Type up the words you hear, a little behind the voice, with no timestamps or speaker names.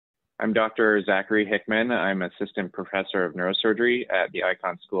I'm Dr. Zachary Hickman. I'm Assistant Professor of Neurosurgery at the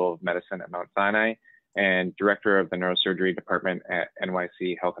Icahn School of Medicine at Mount Sinai and Director of the Neurosurgery Department at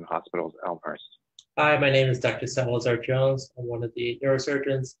NYC Health and Hospitals, Elmhurst. Hi, my name is Dr. Salazar Jones. I'm one of the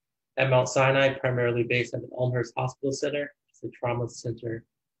neurosurgeons at Mount Sinai, primarily based at the Elmhurst Hospital Center. It's a trauma center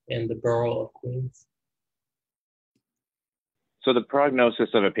in the borough of Queens. So the prognosis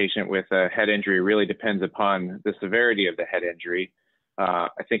of a patient with a head injury really depends upon the severity of the head injury. I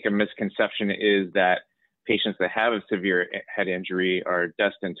think a misconception is that patients that have a severe head injury are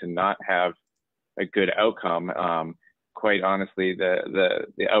destined to not have a good outcome. Quite honestly,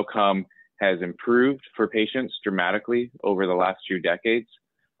 the outcome has improved for patients dramatically over the last few decades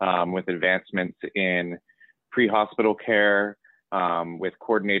with advancements in pre-hospital care, with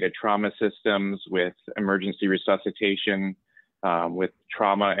coordinated trauma systems, with emergency resuscitation, with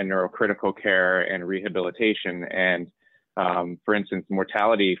trauma and neurocritical care and rehabilitation. And for instance,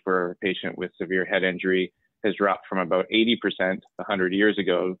 mortality for a patient with severe head injury has dropped from about 80% 100 years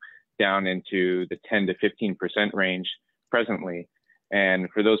ago down into the 10 to 15% range presently. And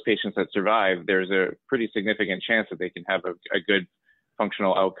for those patients that survive, there's a pretty significant chance that they can have a good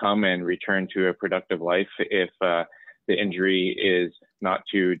functional outcome and return to a productive life if the injury is not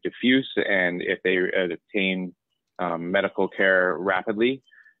too diffuse and if they obtain medical care rapidly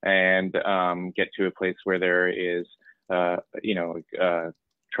and get to a place where there is a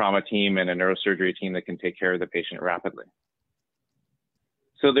trauma team and a neurosurgery team that can take care of the patient rapidly.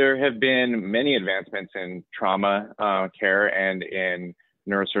 So there have been many advancements in trauma care and in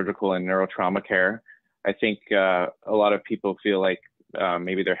neurosurgical and neurotrauma care. I think a lot of people feel like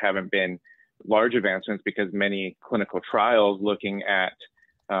maybe there haven't been large advancements because many clinical trials looking at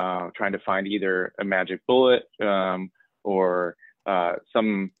trying to find either a magic bullet or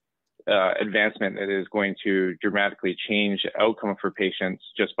some advancement that is going to dramatically change outcome for patients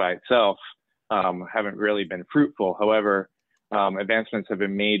just by itself haven't really been fruitful. However, advancements have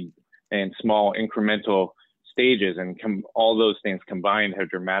been made in small incremental stages, and all those things combined have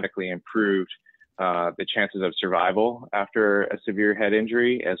dramatically improved the chances of survival after a severe head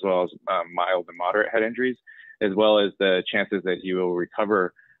injury, as well as mild and moderate head injuries, as well as the chances that you will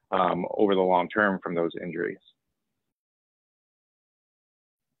recover over the long term from those injuries.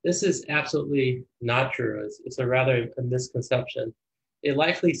 This is absolutely not true. It's a rather a misconception. It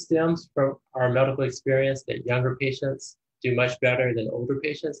likely stems from our medical experience that younger patients do much better than older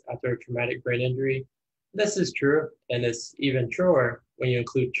patients after a traumatic brain injury. This is true, and it's even truer when you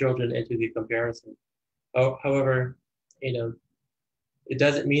include children into the comparison. However, it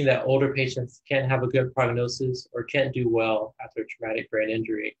doesn't mean that older patients can't have a good prognosis or can't do well after a traumatic brain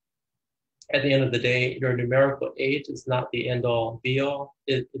injury. At the end of the day, your numerical age is not the end-all, be-all.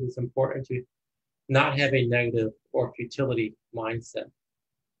 It is important to not have a negative or futility mindset.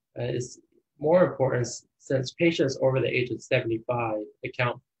 It's more important since patients over the age of 75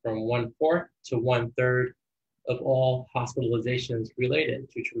 account from 1/4 to 1/3 of all hospitalizations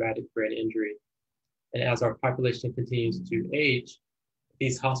related to traumatic brain injury. And as our population continues to age,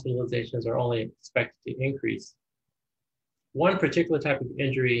 these hospitalizations are only expected to increase. One particular type of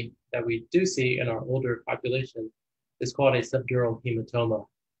injury that we do see in our older population is called a subdural hematoma.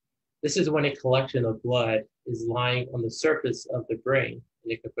 This is when a collection of blood is lying on the surface of the brain,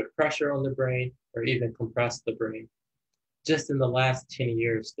 and it can put pressure on the brain or even compress the brain. Just in the last 10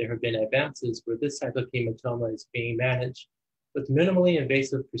 years, there have been advances where this type of hematoma is being managed with minimally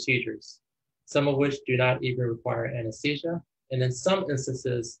invasive procedures, some of which do not even require anesthesia. And in some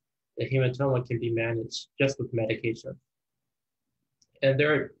instances, the hematoma can be managed just with medication. And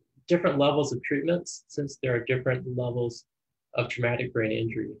there are different levels of treatments since there are different levels of traumatic brain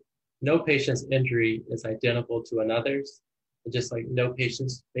injury. No patient's injury is identical to another's, and just like no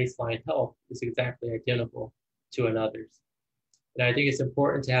patient's baseline health is exactly identical to another's. And I think it's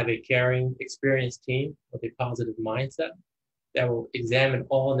important to have a caring, experienced team with a positive mindset that will examine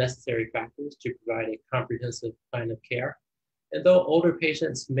all necessary factors to provide a comprehensive plan of care. And though older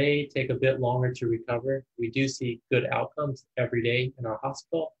patients may take a bit longer to recover, we do see good outcomes every day in our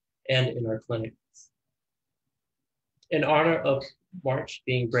hospital and in our clinics. In honor of March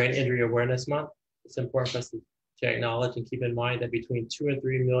being Brain Injury Awareness Month, it's important for us to acknowledge and keep in mind that between 2 and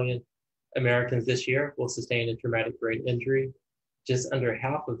 3 million Americans this year will sustain a traumatic brain injury. Just under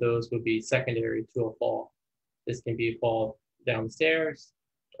half of those would be secondary to a fall. This can be a fall down the stairs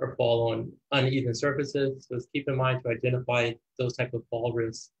or fall on uneven surfaces. So keep in mind to identify those type of fall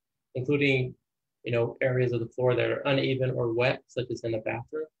risks, including areas of the floor that are uneven or wet, such as in a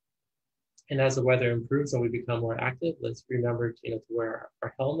bathroom. And as the weather improves and we become more active, let's remember to wear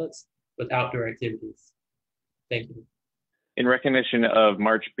our helmets with outdoor activities. Thank you. In recognition of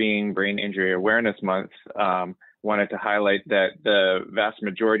March being Brain Injury Awareness Month, wanted to highlight that the vast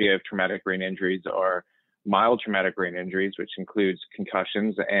majority of traumatic brain injuries are mild traumatic brain injuries, which includes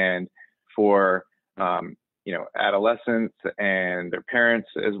concussions. And for adolescents and their parents,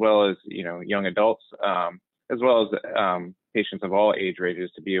 as well as young adults, as well as patients of all age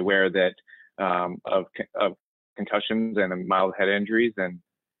ranges, to be aware that of concussions and mild head injuries, and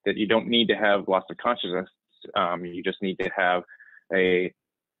that you don't need to have loss of consciousness. You just need to have a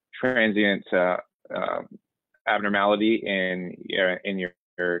transient abnormality in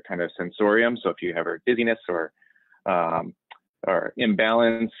your kind of sensorium. So if you have dizziness or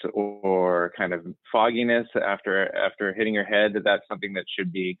imbalance or kind of fogginess after hitting your head, that's something that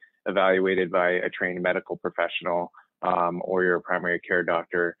should be evaluated by a trained medical professional or your primary care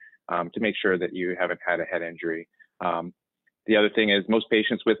doctor to make sure that you haven't had a head injury. The other thing is most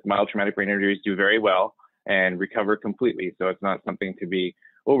patients with mild traumatic brain injuries do very well and recover completely. So it's not something to be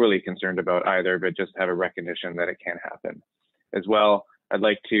overly concerned about either, but just have a recognition that it can happen. As well, I'd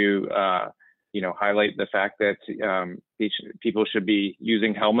like to highlight the fact that people should be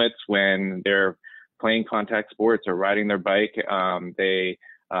using helmets when they're playing contact sports or riding their bike. They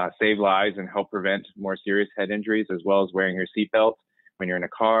save lives and help prevent more serious head injuries, as well as wearing your seatbelt when you're in a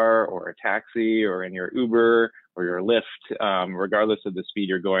car or a taxi or in your Uber or your Lyft, regardless of the speed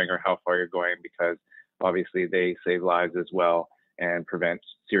you're going or how far you're going, because obviously they save lives as well and prevent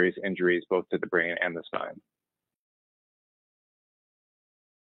serious injuries both to the brain and the spine.